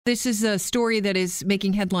This is a story that is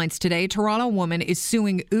making headlines today. A Toronto woman is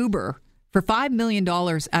suing Uber for $5 million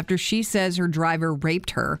after she says her driver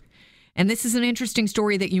raped her. And this is an interesting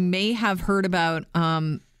story that you may have heard about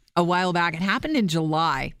a while back. It happened in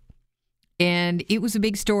July, and it was a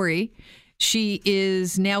big story. She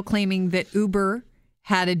is now claiming that Uber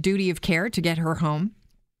had a duty of care to get her home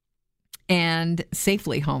and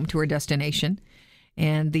safely home to her destination.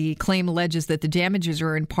 And the claim alleges that the damages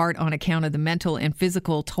are in part on account of the mental and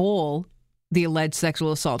physical toll the alleged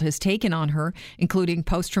sexual assault has taken on her, including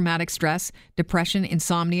post-traumatic stress, depression,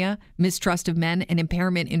 insomnia, mistrust of men, and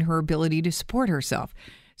impairment in her ability to support herself.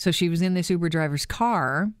 So she was in this Uber driver's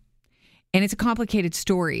car, and it's a complicated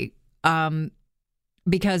story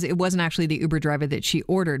because it wasn't actually the Uber driver that she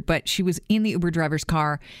ordered, but she was in the Uber driver's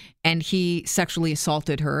car, and he sexually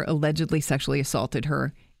assaulted her, allegedly sexually assaulted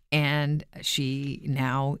her. And she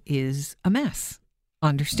now is a mess,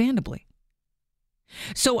 understandably.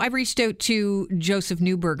 So I've reached out to Joseph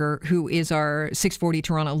Neuberger, who is our 640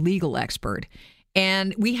 Toronto legal expert.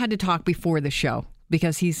 And we had to talk before the show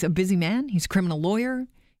because he's a busy man. He's a criminal lawyer.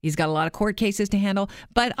 He's got a lot of court cases to handle.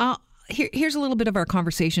 But here's a little bit of our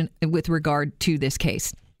conversation with regard to this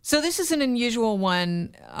case. So this is an unusual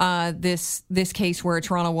one, this case where a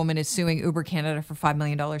Toronto woman is suing Uber Canada for $5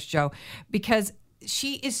 million, Joe, because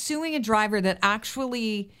she is suing a driver that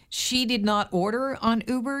actually she did not order on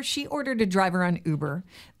Uber. She ordered a driver on Uber.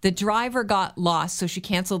 The driver got lost, so she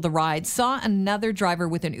canceled the ride. Saw another driver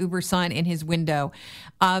with an Uber sign in his window.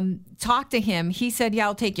 Talked to him. He said, yeah,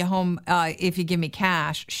 I'll take you home if you give me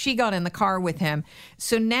cash. She got in the car with him.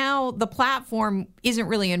 So now the platform isn't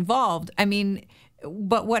really involved. I mean,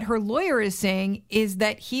 but what her lawyer is saying is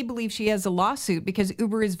that he believes she has a lawsuit because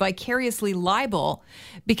Uber is vicariously liable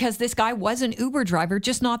because this guy was an Uber driver,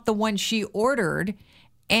 just not the one she ordered,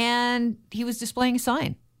 and he was displaying a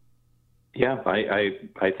sign. Yeah,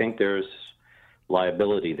 I think there's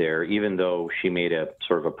liability there, even though she made a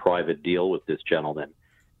sort of a private deal with this gentleman.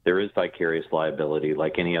 There is vicarious liability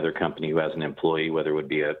like any other company who has an employee, whether it would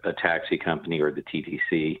be a taxi company or the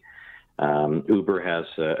TTC. Uber has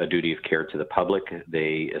a duty of care to the public.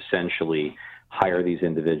 They essentially hire these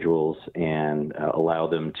individuals and allow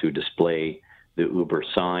them to display the Uber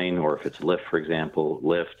sign, or if it's Lyft, for example,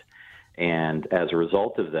 Lyft. And as a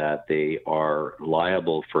result of that, they are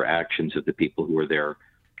liable for actions of the people who are their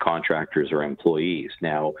contractors or employees.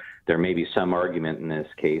 Now, there may be some argument in this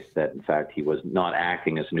case that, in fact, he was not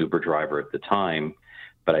acting as an Uber driver at the time,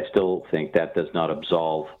 but I still think that does not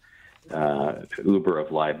absolve Uber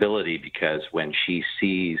of liability, because when she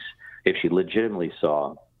sees, if she legitimately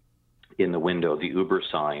saw in the window the Uber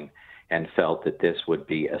sign and felt that this would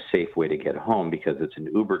be a safe way to get home because it's an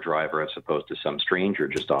Uber driver as opposed to some stranger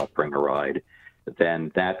just offering a ride,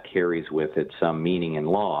 then that carries with it some meaning in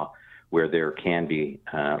law where there can be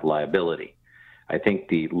liability. I think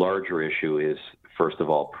the larger issue is, first of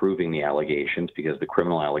all, proving the allegations, because the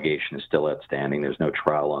criminal allegation is still outstanding. There's no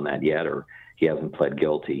trial on that yet, or he hasn't pled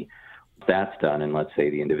guilty. That's done, and let's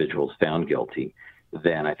say the individual is found guilty,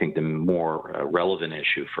 then I think the more relevant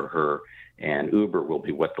issue for her and Uber will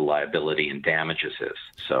be what the liability and damages is.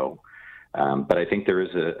 So, but I think there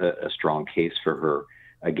is a strong case for her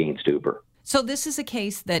against Uber. So this is a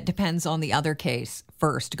case that depends on the other case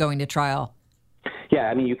first going to trial. Yeah,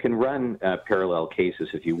 I mean, you can run parallel cases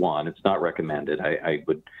if you want. It's not recommended. I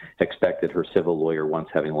would expect that her civil lawyer, once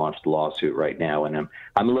having launched a lawsuit right now, and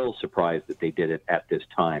I'm a little surprised that they did it at this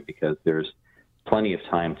time, because there's plenty of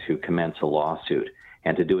time to commence a lawsuit,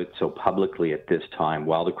 and to do it so publicly at this time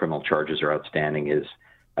while the criminal charges are outstanding is,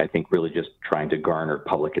 I think, really just trying to garner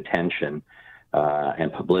public attention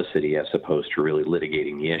and publicity as opposed to really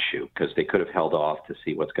litigating the issue, because they could have held off to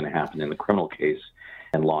see what's going to happen in the criminal case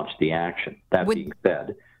and launch the action. That being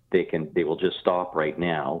said, they will just stop right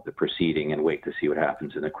now, the proceeding, and wait to see what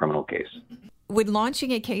happens in the criminal case. Would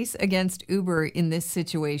launching a case against Uber in this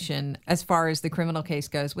situation, as far as the criminal case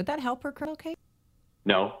goes, would that help her criminal case?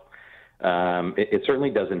 No. It certainly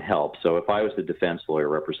doesn't help. So if I was the defense lawyer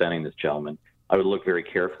representing this gentleman, I would look very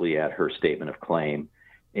carefully at her statement of claim.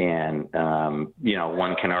 And,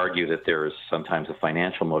 one can argue that there is sometimes a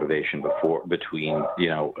financial motivation between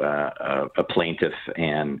a plaintiff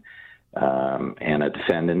and a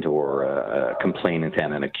defendant, or a complainant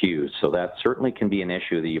and an accused. So that certainly can be an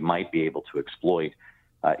issue that you might be able to exploit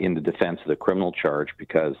in the defense of the criminal charge,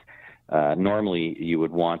 because normally you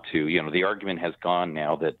would want to, the argument has gone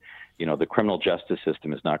now that, the criminal justice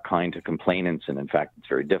system is not kind to complainants, and in fact, it's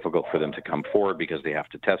very difficult for them to come forward because they have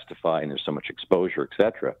to testify and there's so much exposure, et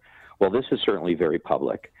cetera. Well, this is certainly very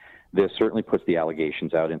public. This certainly puts the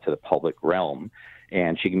allegations out into the public realm,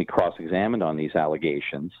 and she can be cross-examined on these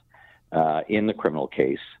allegations. in the criminal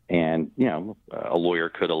case. And, a lawyer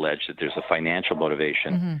could allege that there's a financial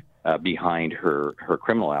motivation behind her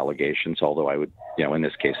criminal allegations, although I would, in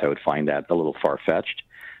this case, I would find that a little far-fetched.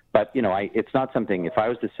 But, it's not something, if I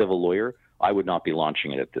was the civil lawyer, I would not be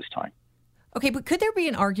launching it at this time. Okay, but could there be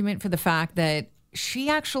an argument for the fact that she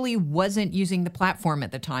actually wasn't using the platform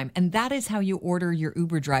at the time, and that is how you order your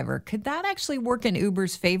Uber driver? Could that actually work in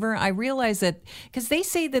Uber's favor? I realize that because they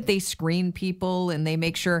say that they screen people and they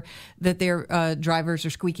make sure that their drivers are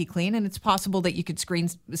squeaky clean, and it's possible that you could screen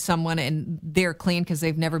someone and they're clean because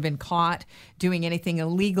they've never been caught doing anything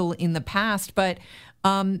illegal in the past. But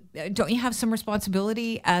don't you have some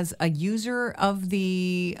responsibility as a user of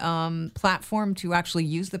the platform to actually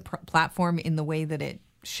use the platform in the way that it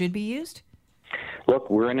should be used? Look,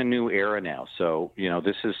 we're in a new era now, so,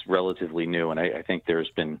 this is relatively new, and I think there's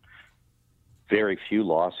been very few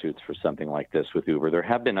lawsuits for something like this with Uber. There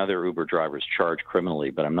have been other Uber drivers charged criminally,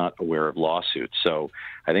 but I'm not aware of lawsuits. So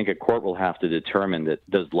I think a court will have to determine that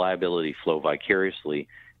does liability flow vicariously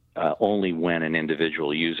only when an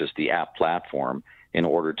individual uses the app platform in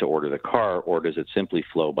order to order the car, or does it simply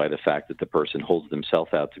flow by the fact that the person holds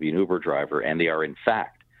themselves out to be an Uber driver and they are in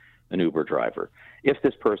fact an Uber driver? If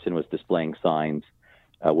this person was displaying signs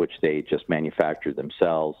which they just manufactured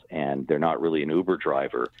themselves and they're not really an Uber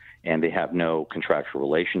driver and they have no contractual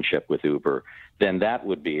relationship with Uber, then that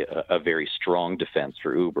would be a very strong defense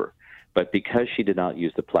for Uber. But because she did not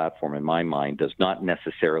use the platform, in my mind, does not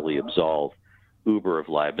necessarily absolve Uber of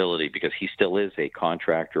liability, because he still is a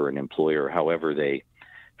contractor or an employer, however they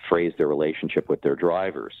phrase their relationship with their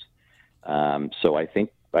drivers. So I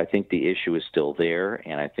think the issue is still there,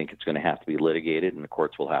 and I think it's going to have to be litigated, and the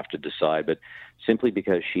courts will have to decide. But simply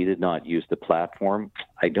because she did not use the platform,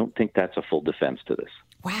 I don't think that's a full defense to this.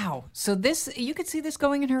 Wow. So you could see this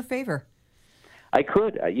going in her favor. I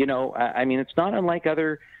could. I mean, it's not unlike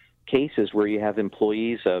other cases where you have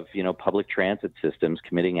employees of, public transit systems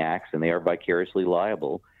committing acts, and they are vicariously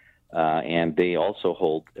liable, and they also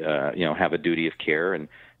hold, have a duty of care, and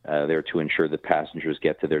they're to ensure that passengers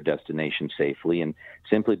get to their destination safely. And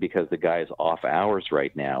simply because the guy is off hours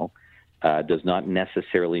right now does not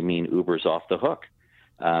necessarily mean Uber's off the hook.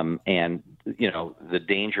 And, the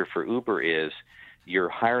danger for Uber is you're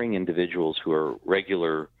hiring individuals who are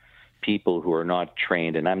regular people who are not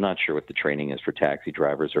trained, and I'm not sure what the training is for taxi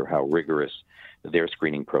drivers or how rigorous their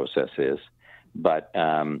screening process is. But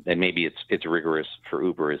and maybe it's rigorous for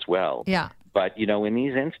Uber as well. Yeah. But, in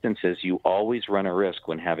these instances, you always run a risk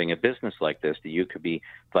when having a business like this that you could be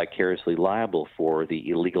vicariously liable for the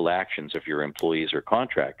illegal actions of your employees or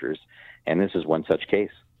contractors. And this is one such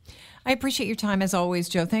case. I appreciate your time as always,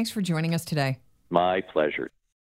 Joe. Thanks for joining us today. My pleasure.